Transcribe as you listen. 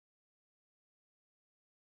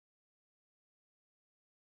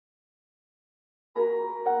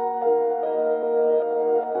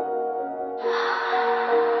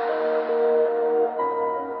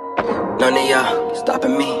None of y'all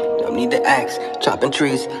stopping me, don't need to ask. Chopping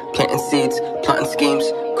trees, planting seeds, plotting schemes,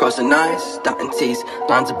 crossing I's, dotting T's.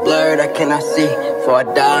 Lines are blurred, I cannot see. Before I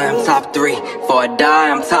die, I'm top 3. Before I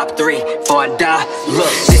die, I'm top 3. Before I die,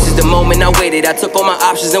 look, this is the moment I waited. I took all my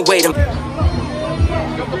options and weighed them.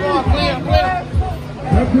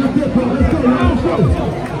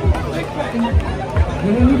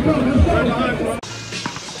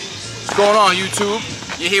 What's going on, YouTube?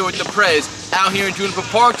 You're here with the Prez, out here in Juniper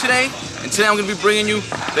Park today, and today I'm going to be bringing you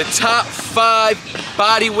the top 5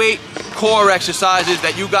 bodyweight core exercises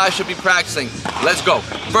that you guys should be practicing. Let's go.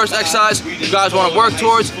 First exercise you guys want to work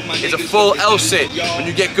towards is a full L-sit. When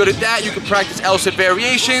you get good at that, you can practice L-sit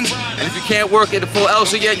variations, and if you can't work at a full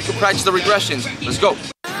L-sit yet, you can practice the regressions. Let's go.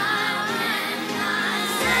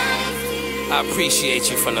 I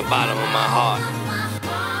appreciate you from the bottom of my heart.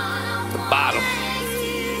 The bottom.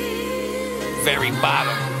 Very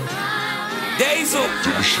bottom. Diesel.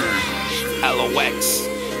 LOX.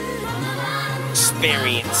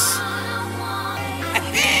 Experience.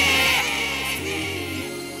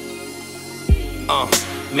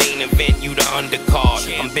 Main event, you the undercard.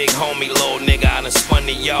 I'm big homie, little nigga, I done spun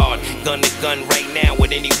the yard. Gun to gun right now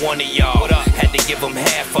with any one of y'all. Had to give him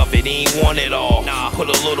half of it, he ain't want it all. Put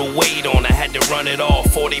a little weight on, I had to run it all.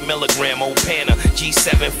 40 milligram, old Panna,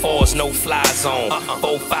 G74's no fly zone.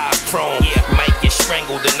 45 chrome, might get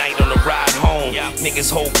strangled tonight on the ride home. Niggas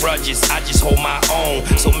hold grudges, I just hold my own.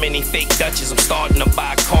 So many fake Dutches, I'm starting to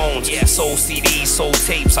buy cones. Sold CDs, sold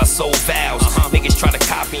tapes, I sold vows. Niggas try to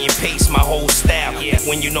copy and paste my whole style.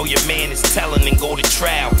 When you know your man is telling and go to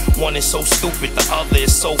trial. One is so stupid, the other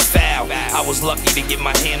is so foul. I was lucky to get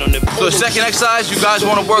my hand on the... So the second exercise you guys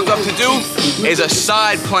want to work up to do is a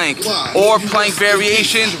side plank or plank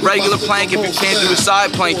variations. Regular plank if you can't do a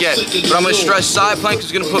side plank yet. But I'm going to stress side plank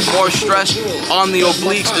is going to put more stress on the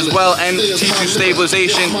obliques as well and teach you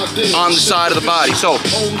stabilization on the side of the body. So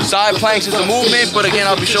side planks is the movement, but again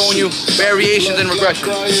I'll be showing you variations and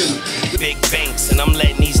regressions. Big banks, and I'm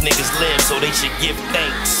letting these niggas live, so they should give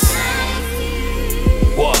thanks.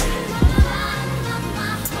 What?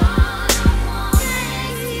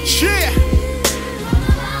 Yeah.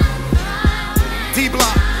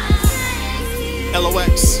 D-Block.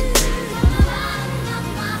 LOX.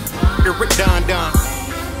 You're Rick Don.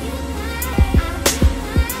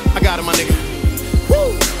 I got it, my nigga.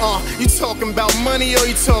 Woo! You talking about money or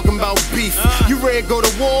you talking about beef? You ready to go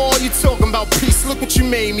to war or you talking about peace? Look what you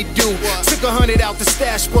made me do. Took 100 out the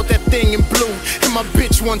stash, bought that thing in blue. And my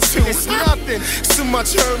bitch won too. It's nothing. So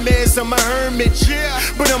much Hermes, I'm a hermit.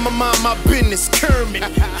 But I'ma mind my business, Kermit.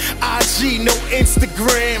 IG, no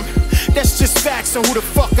Instagram. That's just facts on who the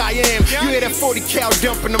fuck I am. You hear that 40 cal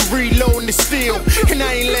dumping, I'm reloading the steel. And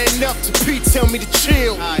I ain't letting up to Pete tell me to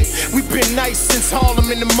chill. We been nice since Harlem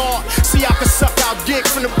in the mart. See, I can suck out dick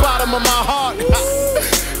from the bottom of my heart.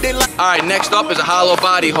 Alright, next up is a hollow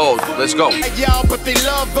body hold. Let's go. Y'all, but they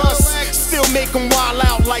love us. Still make them wild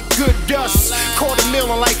out like good dust. $250,000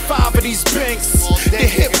 on like 5 of these banks. The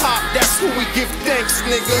hip hop, that's who we give thanks,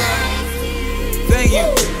 nigga. Thank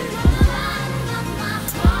you.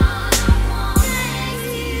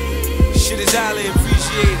 Shit is highly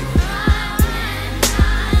appreciated.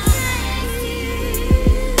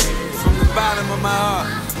 From the bottom of my heart.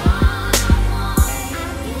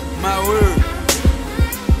 My word.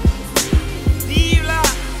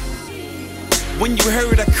 When you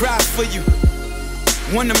heard I cried for you.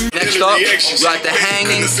 Next up, you got the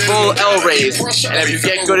hanging full L raise. And if you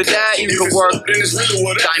get good at that, you can work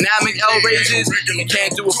dynamic L raises. If you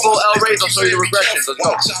can't do a full L raise, I'll show you the regressions. Let's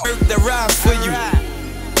go. That ride for you.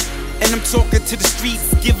 And I'm talking to the streets,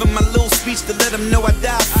 giving my little speech to let them know I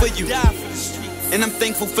died for you. And I'm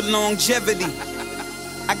thankful for longevity.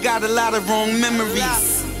 I got a lot of wrong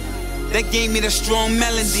memories that gave me the strong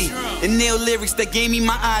melody, and nail lyrics that gave me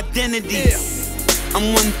my identity.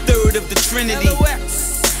 I'm 1/3 of the Trinity.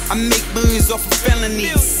 I make millions off of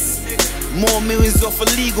felonies, more millions off of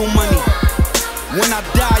legal money. When I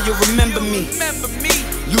die, you'll remember me.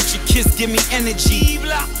 Lucha Kiss give me energy.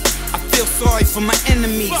 I feel sorry for my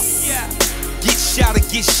enemies. Get shot or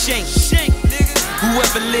get shanked.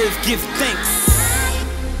 Whoever live, give thanks.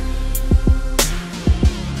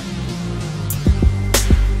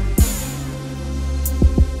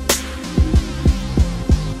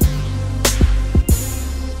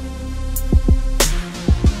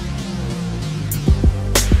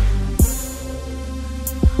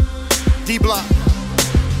 D-Block.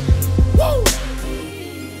 Woo!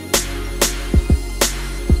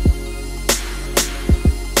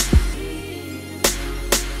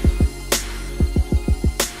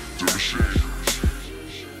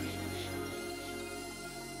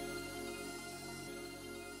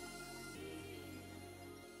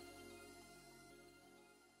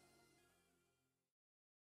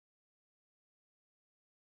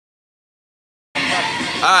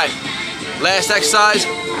 Alright, last exercise,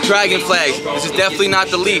 dragon flag. This is definitely not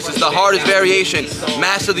the least. It's the hardest variation.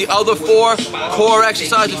 Master the other 4 core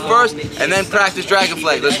exercises first, and then practice dragon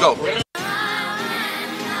flag. Let's go.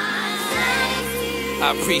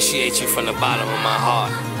 I appreciate you from the bottom of my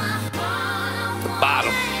heart. The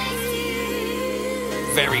bottom.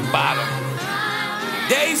 Very bottom.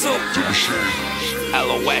 Diesel.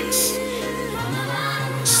 LOX.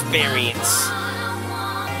 Experience.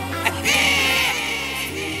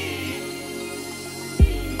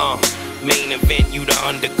 Main event, you the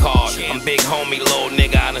undercard. I'm big homie, little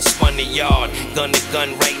nigga, I done spun the yard. Gun to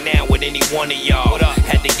gun right now with any one of y'all.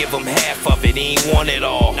 Had to give him half of it, he ain't want it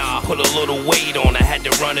all. Put a little weight on, I had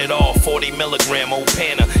to run it off. 40 milligram, old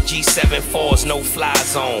Panna, G7 4s, no fly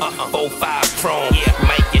zone. 4-5 chrome,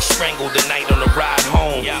 might get strangled tonight on the ride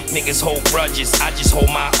home. Niggas hold grudges, I just hold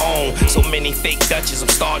my own. So many fake Dutches, I'm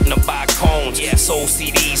starting to buy cones. Sold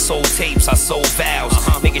CDs, sold tapes, I sold vows.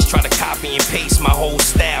 Niggas try to copy and paste my whole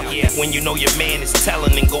style. When you know your man is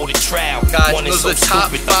telling, then go to trial. Guys, those are the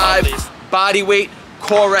top 5 body weight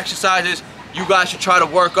core exercises you guys should try to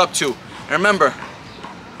work up to. And remember,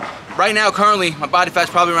 right now, currently, my body fat's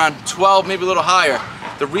probably around 12, maybe a little higher.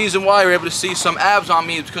 The reason why you're able to see some abs on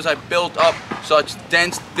me is because I built up such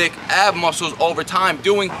dense, thick ab muscles over time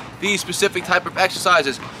doing these specific type of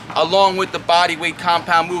exercises, along with the body weight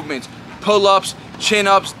compound movements. Pull-ups,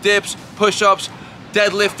 chin-ups, dips, push-ups,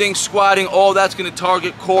 deadlifting, squatting, all that's gonna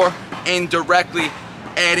target core indirectly,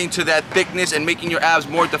 adding to that thickness and making your abs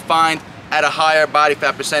more defined at a higher body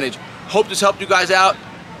fat percentage. Hope this helped you guys out.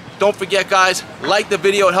 Don't forget, guys, like the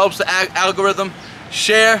video, it helps the algorithm.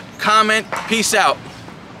 Share, comment, peace out.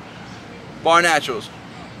 BARNATURALS.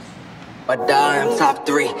 For a die, I'm top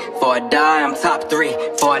 3. For a die, I'm top 3.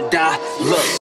 For a die, look.